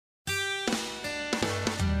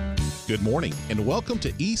Good morning and welcome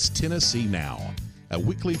to East Tennessee Now, a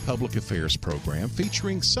weekly public affairs program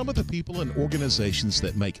featuring some of the people and organizations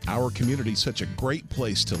that make our community such a great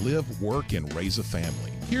place to live, work, and raise a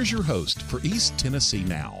family. Here's your host for East Tennessee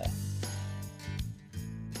Now.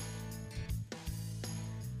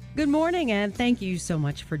 Good morning, and thank you so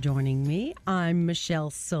much for joining me. I'm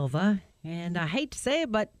Michelle Silva, and I hate to say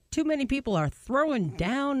it, but too many people are throwing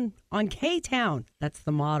down on K-Town. That's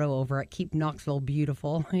the motto over at Keep Knoxville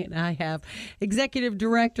Beautiful. And I have Executive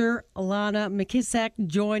Director Alana McKissack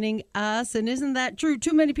joining us. And isn't that true?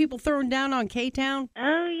 Too many people throwing down on K-Town?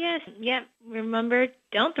 Oh, yes. Yep. Remember,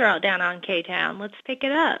 don't throw it down on K-Town. Let's pick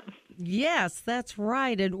it up. Yes, that's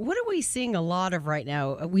right. And what are we seeing a lot of right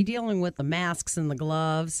now? Are we dealing with the masks and the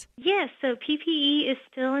gloves? Yes, so PPE is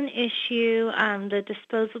still an issue. The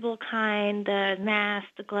disposable kind, the masks,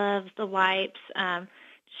 the gloves, the wipes.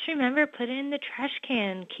 Just remember, put it in the trash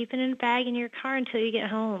can. Keep it in a bag in your car until you get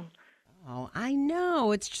home. Oh, I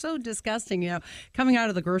know. It's so disgusting. You know, coming out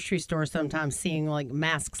of the grocery store sometimes seeing like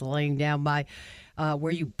masks laying down by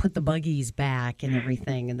where you put the buggies back and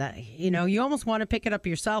everything. And that, you know, you almost want to pick it up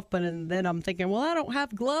yourself. But then I'm thinking, well, I don't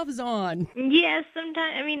have gloves on. Yes,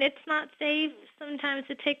 sometimes. I mean, it's not safe sometimes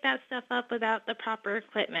to take that stuff up without the proper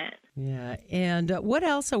equipment. Yeah. And what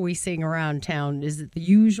else are we seeing around town? Is it the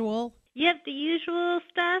usual? Yep, the usual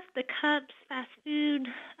stuff, the cups, fast food,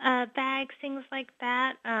 bags, things like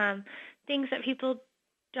that. Things that people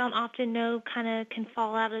don't often know kind of can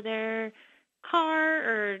fall out of their car,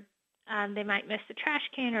 or they might miss a trash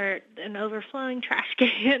can, or an overflowing trash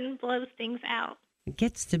can blows things out. It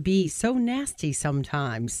gets to be so nasty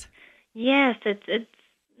sometimes. Yes, it's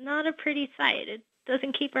not a pretty sight. It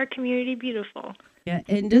doesn't keep our community beautiful. Yeah,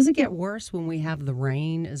 and does it get worse when we have the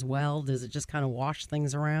rain as well? Does it just kind of wash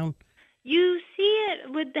things around? You see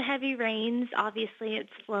it with the heavy rains. Obviously,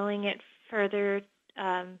 it's flowing it further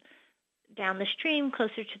down the stream,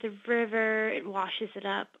 closer to the river. It washes it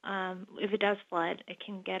up. If it does flood, it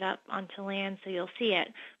can get up onto land, so you'll see it,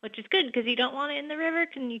 which is good because you don't want it in the river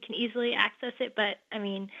because you can easily access it. But, I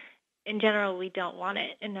mean, in general, we don't want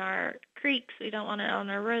it in our creeks. We don't want it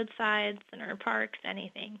on our roadsides, in our parks,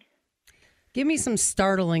 anything. Give me some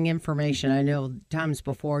startling information. I know times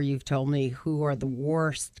before you've told me who are the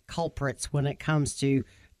worst culprits when it comes to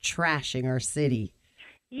trashing our city.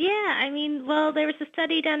 Yeah, I mean, well, there was a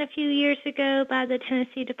study done a few years ago by the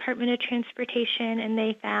Tennessee Department of Transportation, and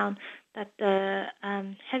they found that the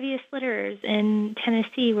heaviest litterers in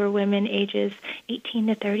Tennessee were women ages 18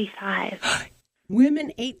 to 35.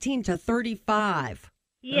 Women 18 to 35.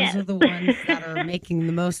 Yes. Those are the ones that are making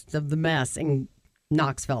the most of the mess in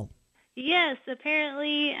Knoxville. Yes,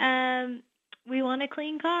 apparently we want a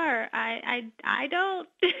clean car. I don't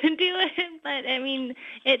do it, but I mean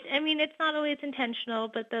it's not always intentional.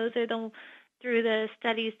 But those are through the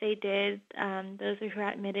studies they did. Those are who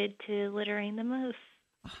are admitted to littering the most.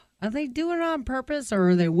 Are they doing it on purpose, or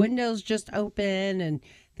are their windows just open and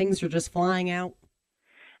things are just flying out?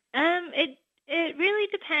 It really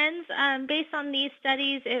depends. Based on these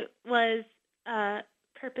studies, it was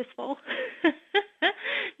purposeful.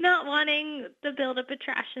 Not wanting to build up a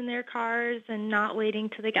trash in their cars and not waiting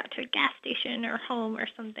till they got to a gas station or home or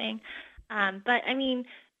something. But, I mean,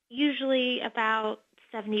 usually about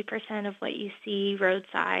 70% of what you see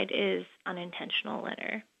roadside is unintentional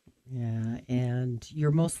litter. Yeah, and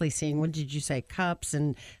you're mostly seeing, what did you say, cups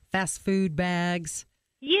and fast food bags?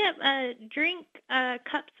 Yeah, drink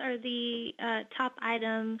cups are the top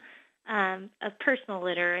item of personal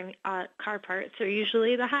litter. I mean, car parts are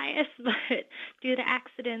usually the highest, but due to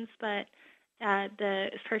accidents. But the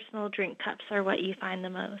personal drink cups are what you find the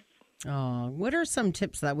most. Oh, what are some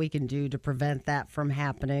tips that we can do to prevent that from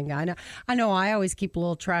happening? I know. I always keep a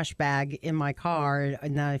little trash bag in my car,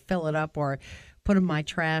 and then I fill it up or put my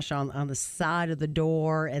trash on the side of the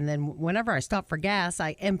door, and then whenever I stop for gas,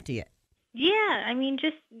 I empty it. Yeah, I mean,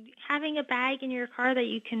 just having a bag in your car that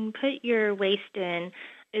you can put your waste in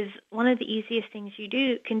is one of the easiest things you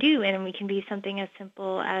can do, and it can be something as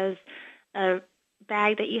simple as a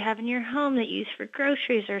bag that you have in your home that you use for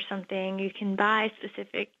groceries or something. You can buy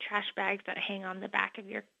specific trash bags that hang on the back of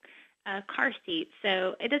your car seat.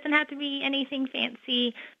 So it doesn't have to be anything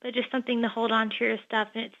fancy, but just something to hold on to your stuff,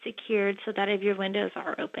 and it's secured so that if your windows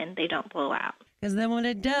are open, they don't blow out. Because then when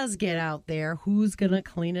it does get out there, who's going to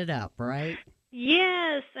clean it up, right?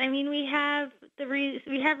 Yes, I mean we have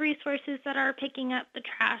resources that are picking up the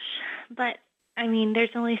trash, but I mean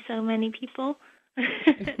there's only so many people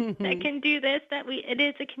that can do this. It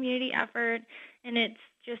is a community effort, and it's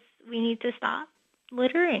just we need to stop.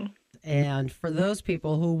 littering. And for those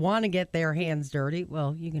people who want to get their hands dirty,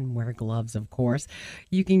 well, you can wear gloves, of course.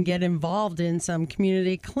 You can get involved in some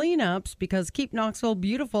community cleanups because Keep Knoxville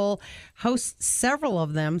Beautiful hosts several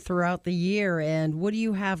of them throughout the year. And what do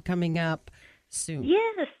you have coming up soon?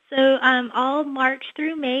 Yes. So all March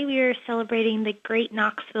through May, we are celebrating the Great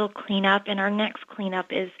Knoxville Cleanup, and our next cleanup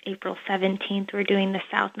is April 17th. We're doing the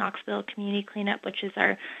South Knoxville Community Cleanup, which is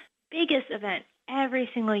our biggest event. Every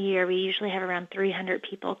single year, we usually have around 300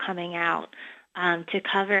 people coming out to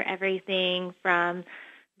cover everything from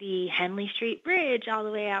the Henley Street Bridge all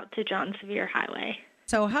the way out to John Sevier Highway.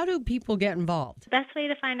 So how do people get involved? The best way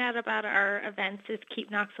to find out about our events is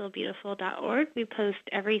keepknoxvillebeautiful.org. We post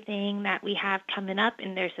everything that we have coming up,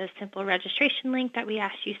 and there's a simple registration link that we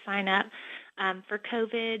ask you sign up. For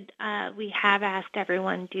COVID, we have asked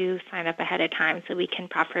everyone to sign up ahead of time so we can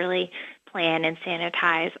properly plan and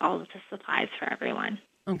sanitize all of the supplies for everyone.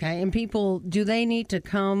 Okay, and people, do they need to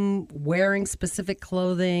come wearing specific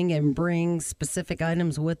clothing and bring specific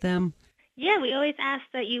items with them? Yeah, we always ask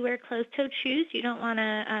that you wear closed-toed shoes. You don't want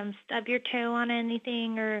to stub your toe on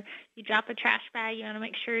anything, or you drop a trash bag. You want to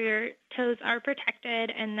make sure your toes are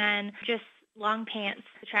protected, and then just long pants.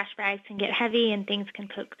 The trash bags can get heavy and things can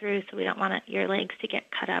poke through, so we don't want your legs to get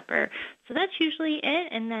cut up. So that's usually it,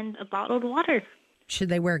 and then a bottled water. Should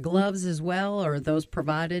they wear gloves as well, or are those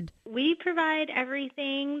provided? We provide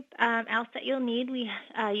everything else that you'll need. We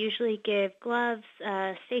usually give gloves,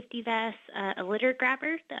 safety vests, a litter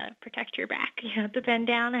grabber to protect your back. You don't have to bend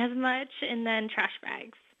down as much, and then trash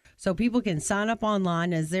bags. So people can sign up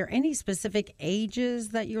online. Is there any specific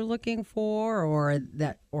ages that you're looking for,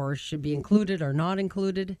 or should be included or not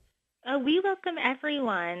included? We welcome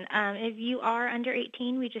everyone. If you are under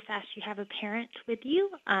 18, we just ask you have a parent with you.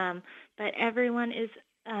 But everyone is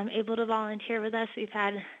able to volunteer with us. We've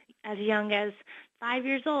had as young as 5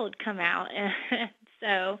 years old come out.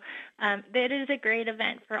 So it is a great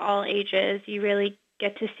event for all ages. You really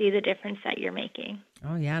get to see the difference that you're making.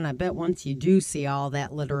 Oh, yeah, and I bet once you do see all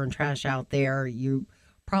that litter and trash out there, you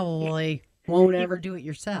probably won't ever do it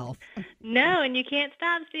yourself. No, and you can't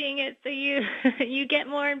stop seeing it, so you get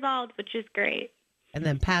more involved, which is great. And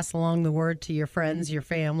then pass along the word to your friends, your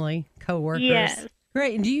family, coworkers. Yes.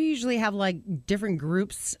 Great. And do you usually have like different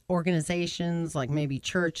groups, organizations, like maybe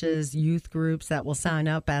churches, youth groups that will sign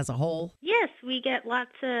up as a whole? Yes, we get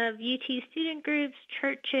lots of UT student groups,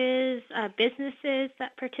 churches, businesses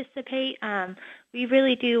that participate. We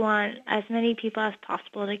really do want as many people as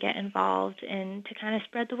possible to get involved and to kind of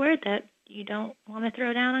spread the word that you don't want to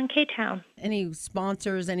throw down on K-Town. Any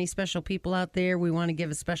sponsors, any special people out there we want to give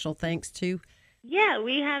a special thanks to? Yeah,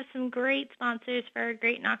 we have some great sponsors for our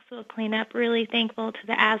Great Knoxville Cleanup. Really thankful to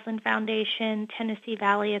the Aslan Foundation, Tennessee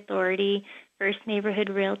Valley Authority, First Neighborhood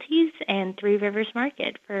Realties, and Three Rivers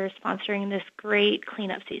Market for sponsoring this great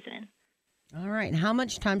cleanup season. All right. And how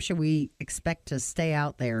much time should we expect to stay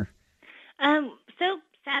out there? So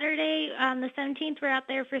Saturday, the 17th, we're out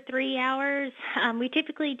there for 3 hours. We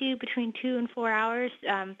typically do between 2 and 4 hours.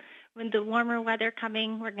 When the warmer weather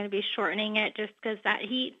coming, we're going to be shortening it just because that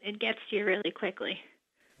heat, it gets to you really quickly.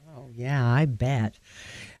 Oh, yeah, I bet.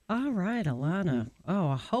 All right, Alana.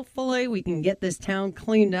 Oh, hopefully we can get this town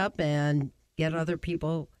cleaned up and get other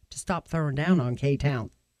people to stop throwing down on K-Town.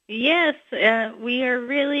 Yes, we are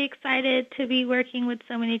really excited to be working with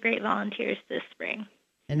so many great volunteers this spring.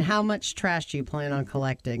 And how much trash do you plan on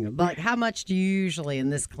collecting? Like, how much do you usually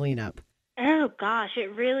in this cleanup? Oh, gosh,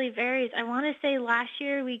 it really varies. I want to say last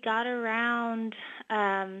year we got around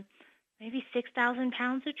maybe 6,000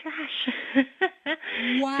 pounds of trash.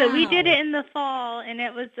 Wow. So we did it in the fall, and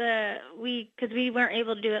it was because we weren't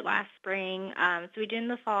able to do it last spring. So we did it in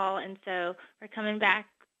the fall, and so we're coming back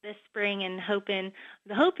this spring and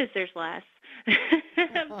the hope is there's less.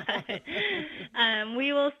 But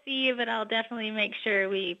we will see, but I'll definitely make sure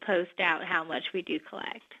we post out how much we do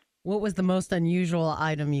collect. What was the most unusual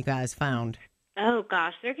item you guys found? Oh,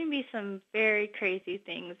 gosh, there can be some very crazy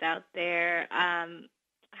things out there. I'm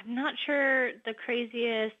not sure the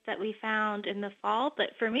craziest that we found in the fall,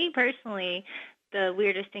 but for me personally, the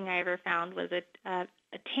weirdest thing I ever found was a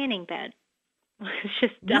tanning bed. It was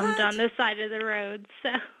just dumped on the side of the road. So.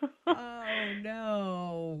 Oh,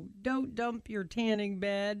 no. Don't dump your tanning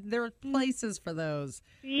bed. There are places for those.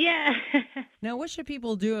 Yeah. Now, what should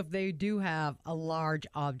people do if they do have a large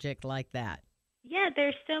object like that? Yeah,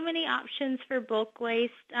 there's so many options for bulk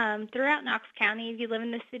waste throughout Knox County. If you live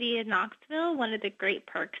in the city of Knoxville, one of the great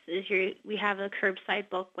perks is we have a curbside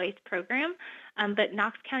bulk waste program, but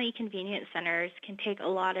Knox County convenience centers can take a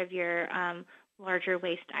lot of your larger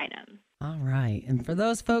waste items. All right. And for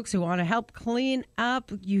those folks who want to help clean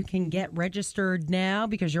up, you can get registered now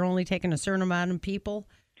because you're only taking a certain amount of people.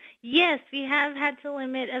 Yes, we have had to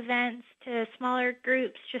limit events to smaller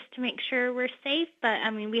groups just to make sure we're safe, but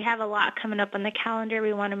I mean, we have a lot coming up on the calendar.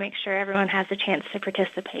 We want to make sure everyone has a chance to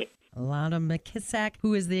participate. Alana McKissack,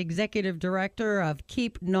 who is the executive director of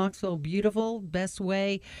Keep Knoxville Beautiful. Best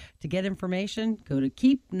way to get information, go to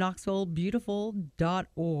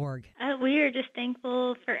keepknoxvillebeautiful.org. We are just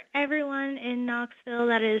thankful for everyone in Knoxville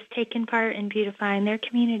that has taken part in beautifying their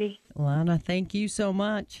community. Alana, thank you so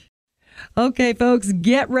much. Okay, folks,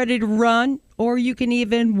 get ready to run, or you can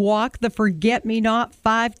even walk. The Forget Me Not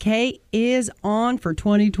 5K is on for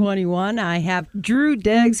 2021. I have Drew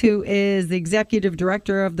Deggs, who is the executive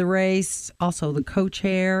director of the race, also the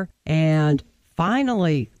co-chair. And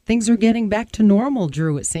finally, things are getting back to normal,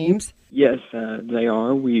 Drew, it seems. Yes, they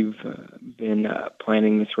are. We've been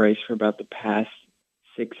planning this race for about the past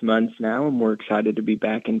 6 months now, and we're excited to be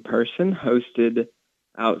back in person, hosted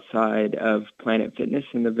outside of Planet Fitness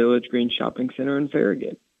in the Village Green Shopping Center in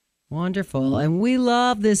Farragut. Wonderful. And we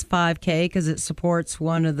love this 5K because it supports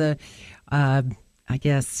one of the, a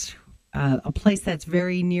place that's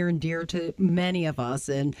very near and dear to many of us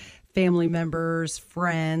and family members,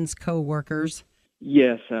 friends, co-workers.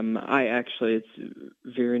 Yes, it's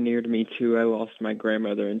very near to me too. I lost my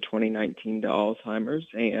grandmother in 2019 to Alzheimer's,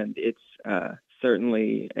 and it's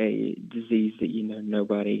certainly a disease that,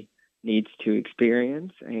 nobody needs to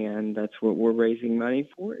experience, and that's what we're raising money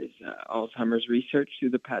for, is Alzheimer's research through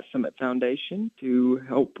the Pat Summitt Foundation to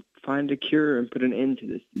help find a cure and put an end to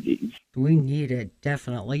this disease. We need it,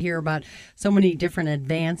 definitely. Hear about so many different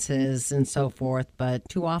advances and so forth, but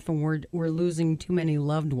too often we're losing too many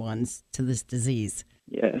loved ones to this disease.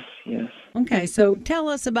 Yes. Okay, so tell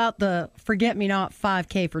us about the Forget Me Not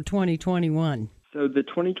 5K for 2021. So the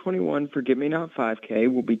 2021 Forget Me Not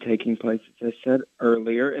 5K will be taking place, as I said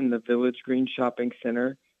earlier, in the Village Green Shopping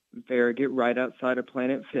Center in Farragut, right outside of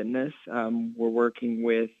Planet Fitness. We're working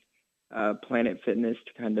with Planet Fitness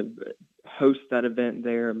to kind of host that event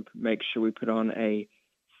there and make sure we put on a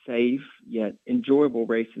safe yet enjoyable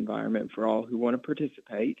race environment for all who want to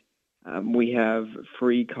participate. We have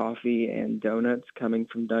free coffee and donuts coming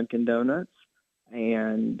from Dunkin' Donuts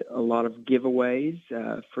and a lot of giveaways,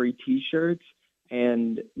 free T-shirts,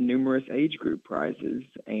 and numerous age group prizes.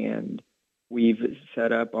 And we've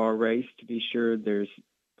set up our race to be sure there's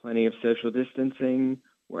plenty of social distancing.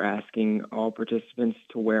 We're asking all participants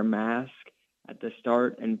to wear masks at the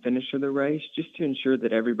start and finish of the race, just to ensure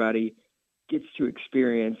that everybody gets to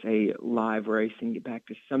experience a live race and get back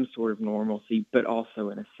to some sort of normalcy, but also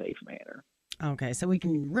in a safe manner. Okay, so we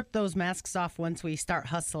can rip those masks off once we start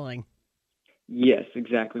hustling. Yes,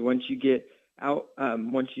 exactly. Once you get out,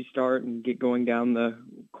 once you start and get going down the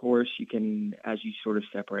course, you can, as you sort of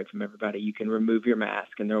separate from everybody, you can remove your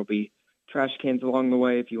mask, and there will be trash cans along the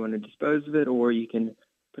way if you want to dispose of it, or you can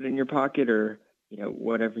put it in your pocket, or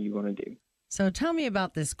whatever you want to do. So tell me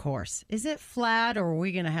about this course. Is it flat, or are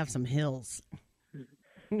we going to have some hills?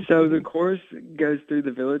 So the course goes through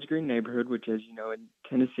the Village Green neighborhood, which, as you know, in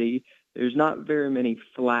Tennessee, there's not very many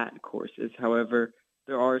flat courses. However,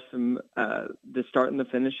 there are some, the start and the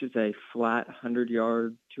finish is a flat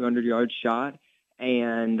 100-yard, 200-yard shot,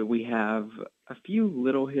 and we have a few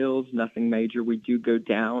little hills, nothing major. We do go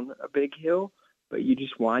down a big hill, but you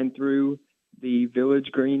just wind through the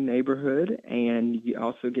Village Green neighborhood, and you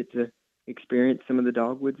also get to experience some of the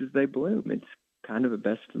dogwoods as they bloom. It's kind of a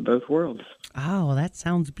best of both worlds. Oh, that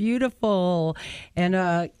sounds beautiful.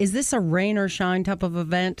 And is this a rain or shine type of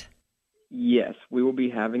event? Yes, we will be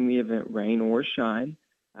having the event rain or shine.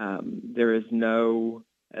 There's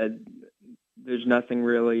nothing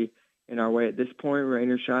really in our way at this point. Rain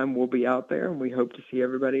or shine, we'll be out there, and we hope to see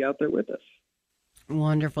everybody out there with us.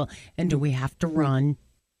 Wonderful. And do we have to run?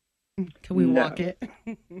 Can we walk it?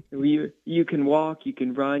 You can walk, you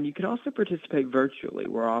can run. You can also participate virtually.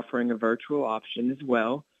 We're offering a virtual option as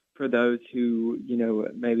well for those who,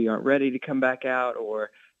 maybe aren't ready to come back out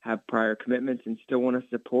or have prior commitments and still want to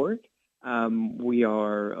support. We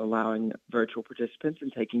are allowing virtual participants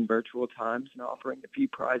and taking virtual times and offering a few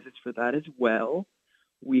prizes for that as well.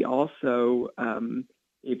 We also,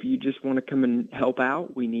 if you just want to come and help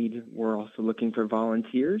out, we're also looking for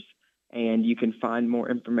volunteers, and you can find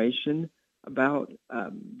more information about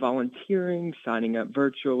volunteering, signing up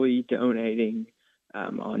virtually, donating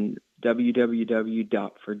on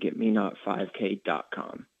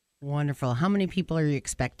www.forgetmenot5k.com. Wonderful. How many people are you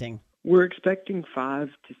expecting? We're expecting 500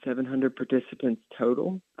 to 700 participants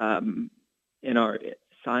total in our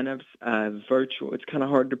signups. Virtual. It's kind of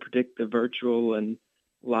hard to predict the virtual and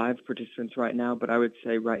live participants right now, but I would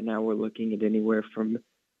say right now we're looking at anywhere from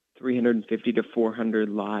 350 to 400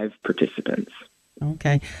 live participants.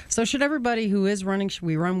 Okay. So should everybody who is running, should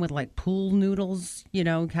we run with like pool noodles?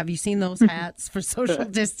 Have you seen those hats for social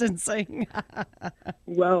distancing?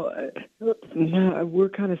 Well, no, we're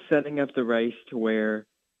kind of setting up the race to where,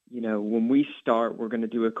 when we start, we're going to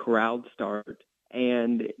do a crowd start.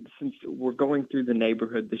 And since we're going through the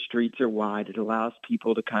neighborhood, the streets are wide. It allows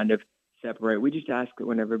people to kind of separate. We just ask that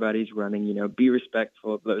when everybody's running, be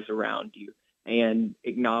respectful of those around you and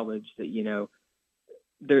acknowledge that,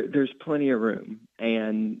 there's plenty of room.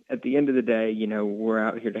 And at the end of the day, we're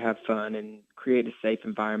out here to have fun and create a safe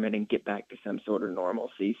environment and get back to some sort of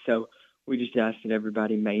normalcy. So we just ask that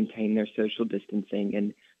everybody maintain their social distancing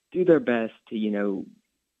and do their best to,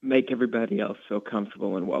 make everybody else feel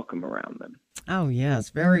comfortable and welcome around them. Oh,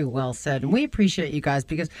 yes. Very well said. And we appreciate you guys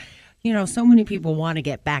because, so many people want to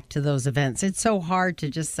get back to those events. It's so hard to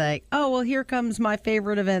just say, oh, well, here comes my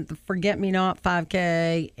favorite event, the Forget Me Not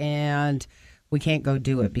 5K, and we can't go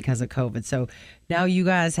do it because of COVID. So now you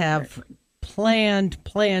guys have planned,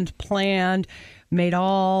 made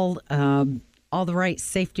all the right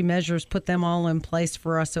safety measures, put them all in place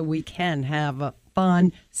for us so we can have a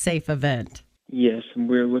fun, safe event. Yes, and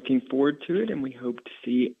we're looking forward to it, and we hope to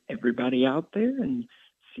see everybody out there and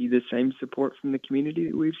see the same support from the community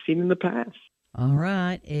that we've seen in the past. All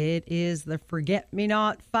right. It is the Forget Me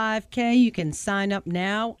Not 5K. You can sign up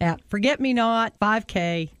now at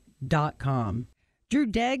forgetmenot5k.com. Drew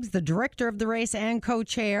Deggs, the director of the race and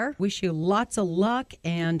co-chair, wish you lots of luck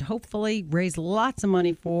and hopefully raise lots of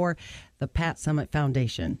money for the Pat Summitt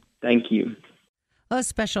Foundation. Thank you. A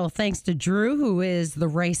special thanks to Drew, who is the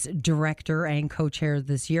race director and co-chair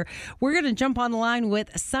this year. We're going to jump on the line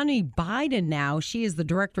with Sunny Biden now. She is the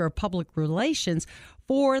director of public relations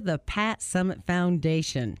for the Pat Summitt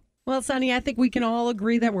Foundation. Well, Sunny, I think we can all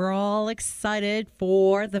agree that we're all excited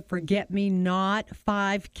for the Forget Me Not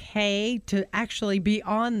 5K to actually be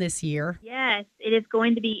on this year. Yes, it is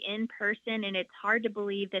going to be in person, and it's hard to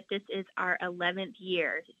believe that this is our 11th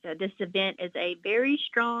year. So this event is a very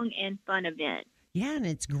strong and fun event. Yeah, and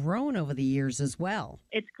it's grown over the years as well.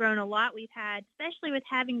 It's grown a lot. We've had, especially with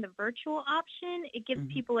having the virtual option, it gives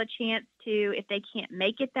people a chance to, if they can't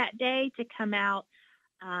make it that day, to come out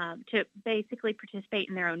to basically participate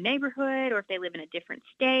in their own neighborhood, or if they live in a different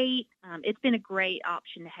state. It's been a great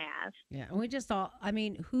option to have. Yeah, and we just thought,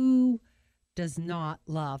 who does not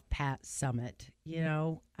love Pat Summitt?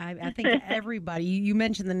 I think everybody, you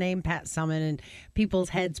mentioned the name Pat Summitt and people's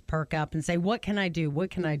heads perk up and say, what can I do?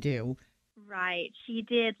 What can I do? Right. She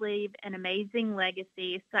did leave an amazing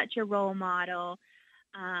legacy, such a role model.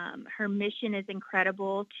 Her mission is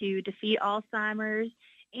incredible to defeat Alzheimer's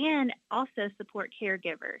and also support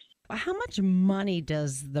caregivers. How much money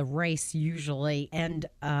does the race usually end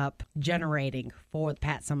up generating for the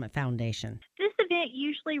Pat Summitt Foundation? This event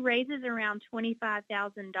usually raises around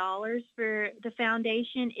 $25,000 for the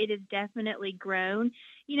foundation. It has definitely grown.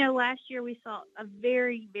 Last year we saw a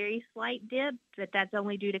very, very slight dip, but that's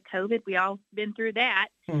only due to COVID. We all been through that.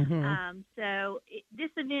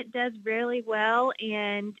 This event does really well,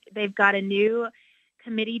 and they've got a new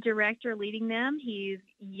committee director leading them. He's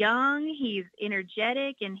young, he's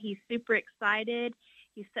energetic, and he's super excited.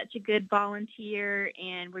 He's such a good volunteer,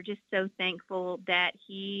 and we're just so thankful that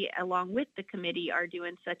he, along with the committee, are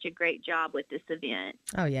doing such a great job with this event.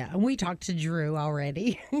 Oh, yeah. And we talked to Drew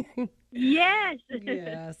already. Yes.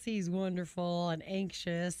 Yes, he's wonderful and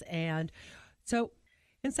anxious. And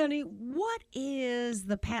Sunny, what is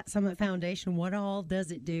the Pat Summitt Foundation? What all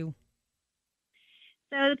does it do?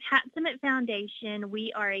 So the Pat Summitt Foundation,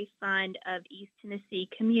 we are a fund of East Tennessee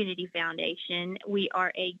Community Foundation. We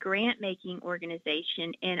are a grant-making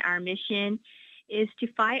organization, and our mission is to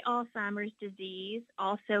fight Alzheimer's disease,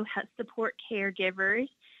 also support caregivers,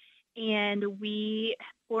 and we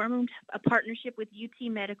formed a partnership with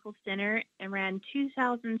UT Medical Center. Around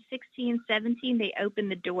 2016-17, they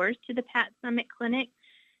opened the doors to the Pat Summitt Clinic.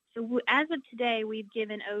 So as of today, we've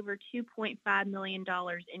given over $2.5 million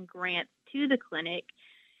in grants to the clinic.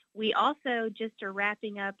 We also just are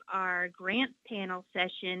wrapping up our grants panel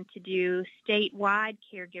session to do statewide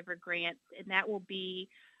caregiver grants, and that will be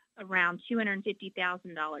around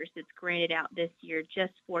 $250,000 that's granted out this year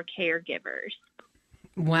just for caregivers.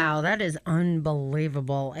 Wow, that is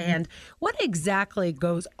unbelievable. And what exactly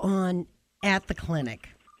goes on at the clinic?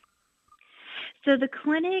 So the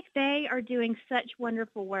clinic, they are doing such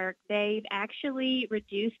wonderful work. They've actually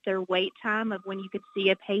reduced their wait time of when you could see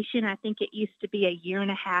a patient. I think it used to be a 1.5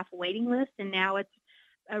 year waiting list, and now it's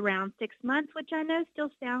around 6 months, which I know still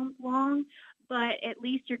sounds long, but at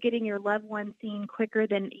least you're getting your loved one seen quicker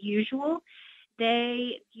than usual.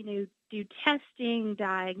 They, do testing,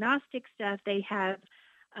 diagnostic stuff. They have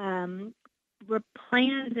plans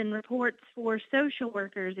and reports for social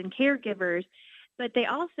workers and caregivers. But they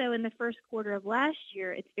also, in the first quarter of last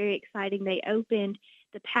year, it's very exciting, they opened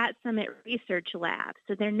the Pat Summit Research Lab.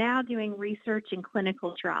 So they're now doing research and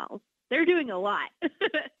clinical trials. They're doing a lot.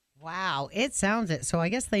 Wow, it sounds it. So I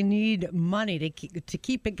guess they need money to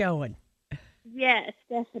keep it going. Yes,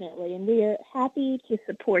 definitely. And we are happy to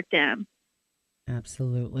support them.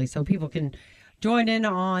 Absolutely. So people can join in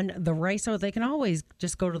on the race, or they can always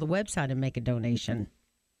just go to the website and make a donation.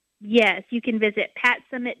 Yes, you can visit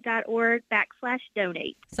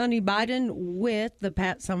patsummit.org/donate. Sonny Biden with the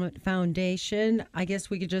Pat Summit Foundation. I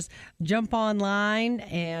guess we could just jump online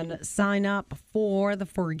and sign up for the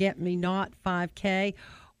Forget Me Not 5K,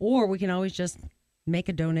 or we can always just make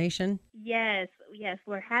a donation. Yes,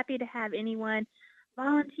 we're happy to have anyone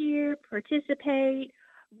volunteer, participate,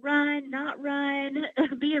 run, not run,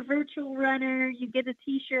 be a virtual runner. You get a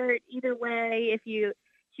T-shirt either way if you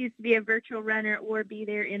choose to be a virtual runner or be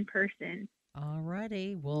there in person. All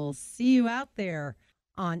righty. We'll see you out there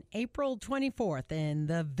on April 24th in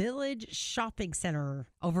the Village Shopping Center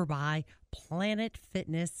over by Planet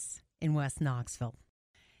Fitness in West Knoxville.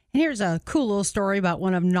 And here's a cool little story about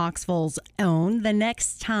one of Knoxville's own. The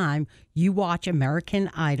next time you watch American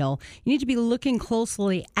Idol, you need to be looking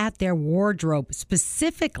closely at their wardrobe,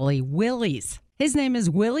 specifically Willie's. His name is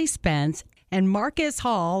Willie Spence, and Marcus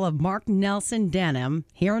Hall of Mark Nelson Denim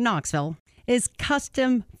here in Knoxville is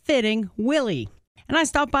custom fitting Willie. And I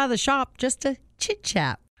stopped by the shop just to chit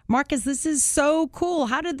chat. Marcus, this is so cool.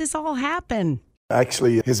 How did this all happen?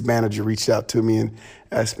 Actually, his manager reached out to me and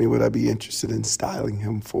asked me would I be interested in styling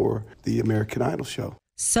him for the American Idol show.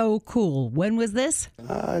 So cool. When was this?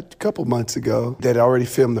 A couple months ago. They'd already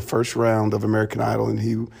filmed the first round of American Idol, and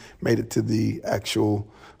he made it to the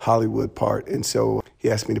actual Hollywood part. And so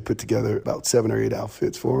he asked me to put together about 7 or 8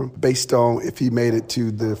 outfits for him based on if he made it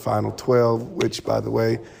to the final 12, which, by the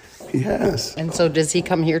way, he has. And so does he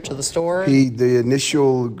come here to the store? The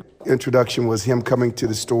initial introduction was him coming to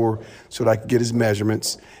the store so that I could get his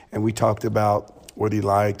measurements. And we talked about what he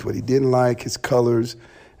liked, what he didn't like, his colors,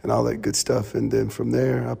 and all that good stuff. And then from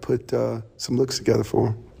there, I put some looks together for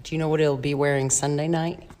him. Do you know what he'll be wearing Sunday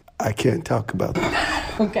night? I can't talk about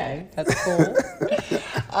that. Okay, that's cool.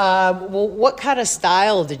 Well, what kind of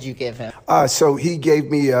style did you give him? So he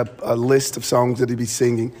gave me a list of songs that he'd be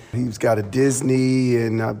singing. He's got a Disney,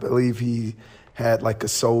 and I believe he had like a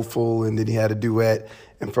soulful, and then he had a duet.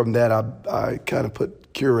 And from that, I kind of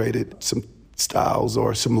curated some styles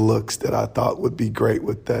or some looks that I thought would be great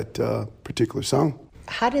with that particular song.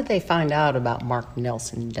 How did they find out about Mark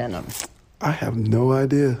Nelson Denim? I have no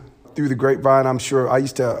idea. Through the grapevine, I'm sure. I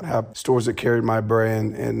used to have stores that carried my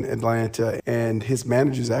brand in Atlanta, and his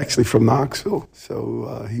manager's actually from Knoxville.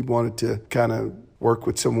 So he wanted to kind of work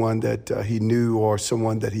with someone that he knew or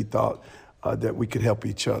someone that he thought that we could help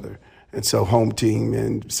each other. And so home team,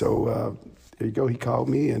 and so there you go. He called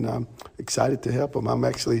me, and I'm excited to help him. I'm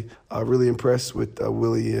actually really impressed with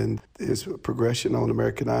Willie and his progression on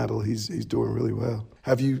American Idol. He's doing really well.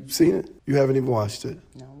 Have you seen it? You haven't even watched it?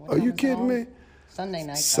 No. Are you kidding me? Sunday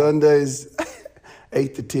night. Sundays,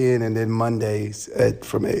 8 to 10, and then Mondays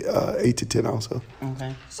from 8 to 10 also.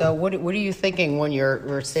 Okay. So what are you thinking when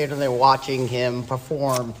you're sitting there watching him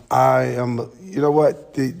perform? I am, you know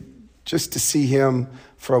what, just to see him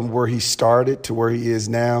from where he started to where he is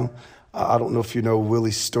now. I don't know if you know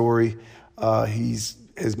Willie's story.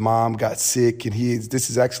 His mom got sick, and this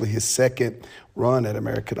is actually his second run at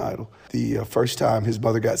American Idol. The first time his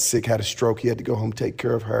mother got sick, had a stroke. He had to go home, take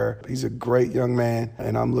care of her. He's a great young man,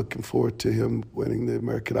 and I'm looking forward to him winning the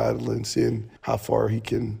American Idol and seeing how far he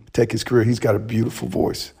can take his career. He's got a beautiful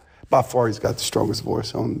voice. By far, he's got the strongest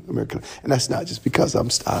voice on American Idol. And that's not just because I'm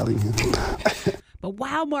styling him. But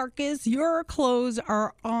wow, Marcus, your clothes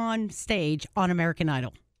are on stage on American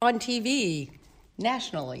Idol. On TV,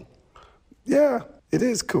 nationally. Yeah, it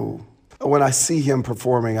is cool. When I see him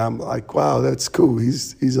performing, I'm like, wow, that's cool.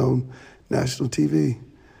 He's on national TV.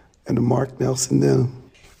 And the Mark Nelson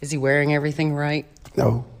Denim. Is he wearing everything right?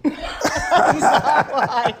 No. But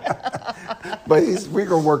we're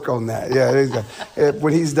going to work on that. Yeah,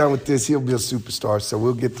 when he's done with this, he'll be a superstar. So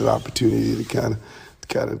we'll get the opportunity to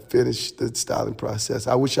kind of finish the styling process.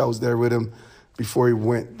 I wish I was there with him before he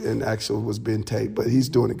went and actually was being taped. But he's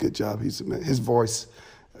doing a good job. His voice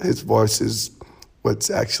is what's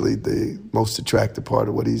actually the most attractive part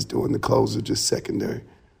of what he's doing. The clothes are just secondary.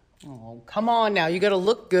 Oh, come on now. You got to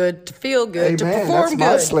look good, to feel good, to perform that's good.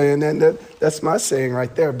 My slang, and that's my saying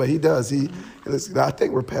right there. But he does. I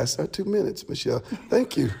think we're past our 2 minutes, Michelle.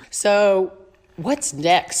 Thank you. So what's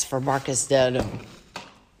next for Marcus Denham?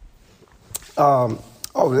 Now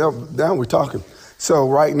we're talking. So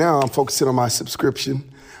right now I'm focusing on my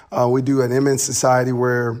subscription. We do an MN Society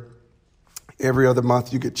where every other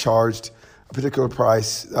month you get charged a particular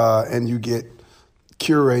price and you get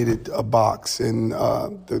curated a box. And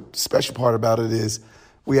the special part about it is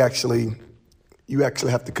you actually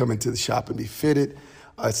have to come into the shop and be fitted.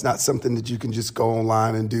 It's not something that you can just go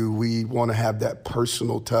online and do. We want to have that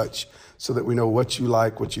personal touch so that we know what you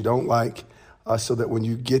like, what you don't like, so that when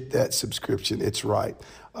you get that subscription, it's right.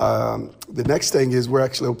 The next thing is we're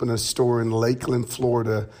actually opening a store in Lakeland,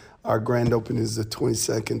 Florida. Our grand opening is the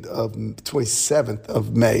 27th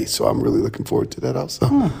of May, so I'm really looking forward to that also.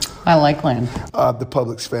 I like Lakeland. The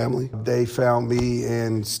Publix family, they found me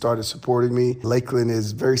and started supporting me. Lakeland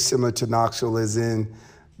is very similar to Knoxville, as in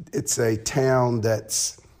it's a town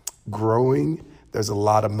that's growing. There's a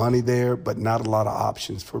lot of money there, but not a lot of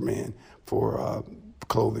options for men for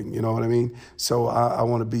clothing, you know what I mean? So I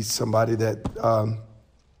want to be somebody that,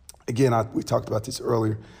 we talked about this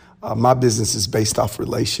earlier, my business is based off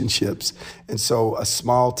relationships. And so a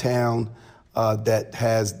small town that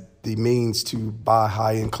has the means to buy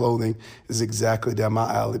high-end clothing is exactly down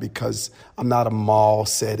my alley because I'm not a mall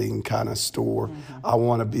setting kind of store. Mm-hmm. I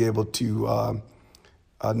want to be able to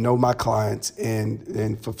know my clients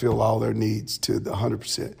and fulfill all their needs to the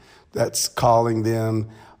 100%. That's calling them,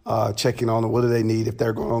 checking on them, what do they need. If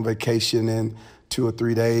they're going on vacation in 2 or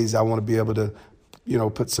 3 days, I want to be able to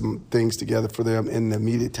put some things together for them in the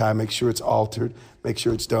immediate time, make sure it's altered, make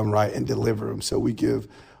sure it's done right, and deliver them. So we give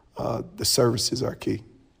the services our key.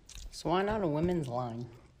 So why not a women's line?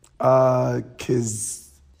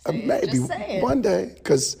 Because maybe one day,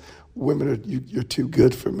 because women you're too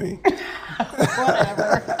good for me.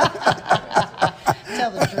 Whatever.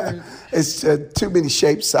 Tell the truth. It's too many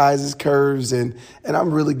shapes, sizes, curves, and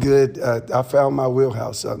I'm really good. I found my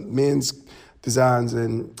wheelhouse. Men's designs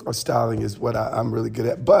and styling is what I'm really good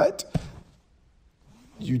at. But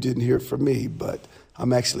you didn't hear it from me, but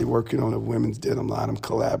I'm actually working on a women's denim line. I'm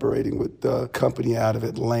collaborating with a company out of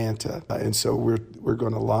Atlanta. And so we're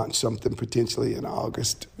going to launch something potentially in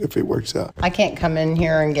August if it works out. I can't come in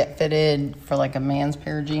here and get fitted for like a man's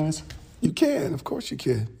pair of jeans. You can, of course you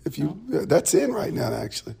can. If you, that's in right now,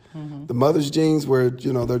 actually. Mm-hmm. The mother's jeans where,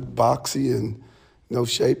 they're boxy and no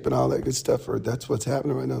shape and all that good stuff, or that's what's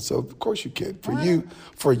happening right now. So of course you can. For you,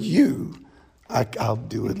 I'll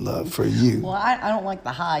do it, love, for you. Well, I don't like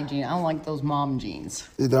the high jeans. I don't like those mom jeans.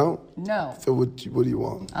 You don't? No. So what do you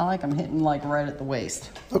want? I like them hitting like right at the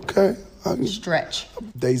waist. Okay. Stretch.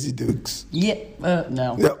 Daisy Dukes. Yeah.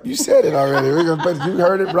 No. Yep, you said it already. But you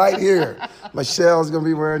heard it right here. Michelle's going to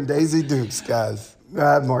be wearing Daisy Dukes, guys.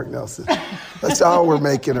 Mark Nelson. That's all we're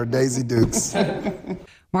making are Daisy Dukes.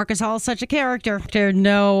 Marcus Hall's such a character.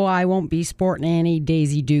 No, I won't be sporting any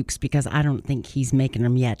Daisy Dukes because I don't think he's making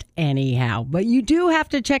them yet anyhow. But you do have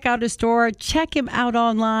to check out his store. Check him out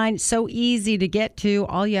online. So easy to get to.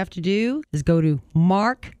 All you have to do is go to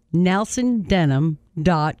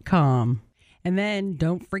marknelsondenim.com. And then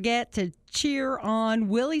don't forget to cheer on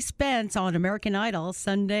Willie Spence on American Idol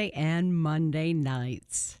Sunday and Monday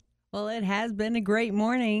nights. Well, it has been a great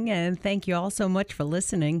morning, and thank you all so much for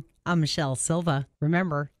listening. I'm Michelle Silva.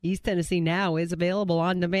 Remember, East Tennessee Now is available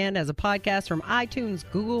on demand as a podcast from iTunes,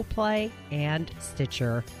 Google Play, and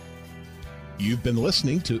Stitcher. You've been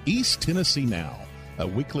listening to East Tennessee Now, a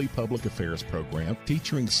weekly public affairs program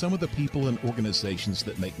featuring some of the people and organizations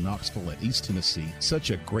that make Knoxville and East Tennessee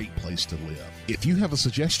such a great place to live. If you have a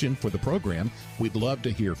suggestion for the program, we'd love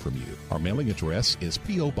to hear from you. Our mailing address is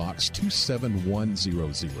P.O. Box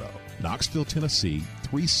 27100, Knoxville, Tennessee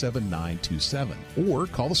 37927, or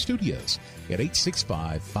call the studios at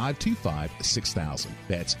 865-525-6000.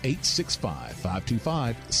 That's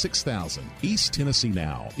 865-525-6000. East Tennessee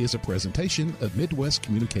Now is a presentation of Midwest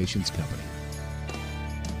Communications Company.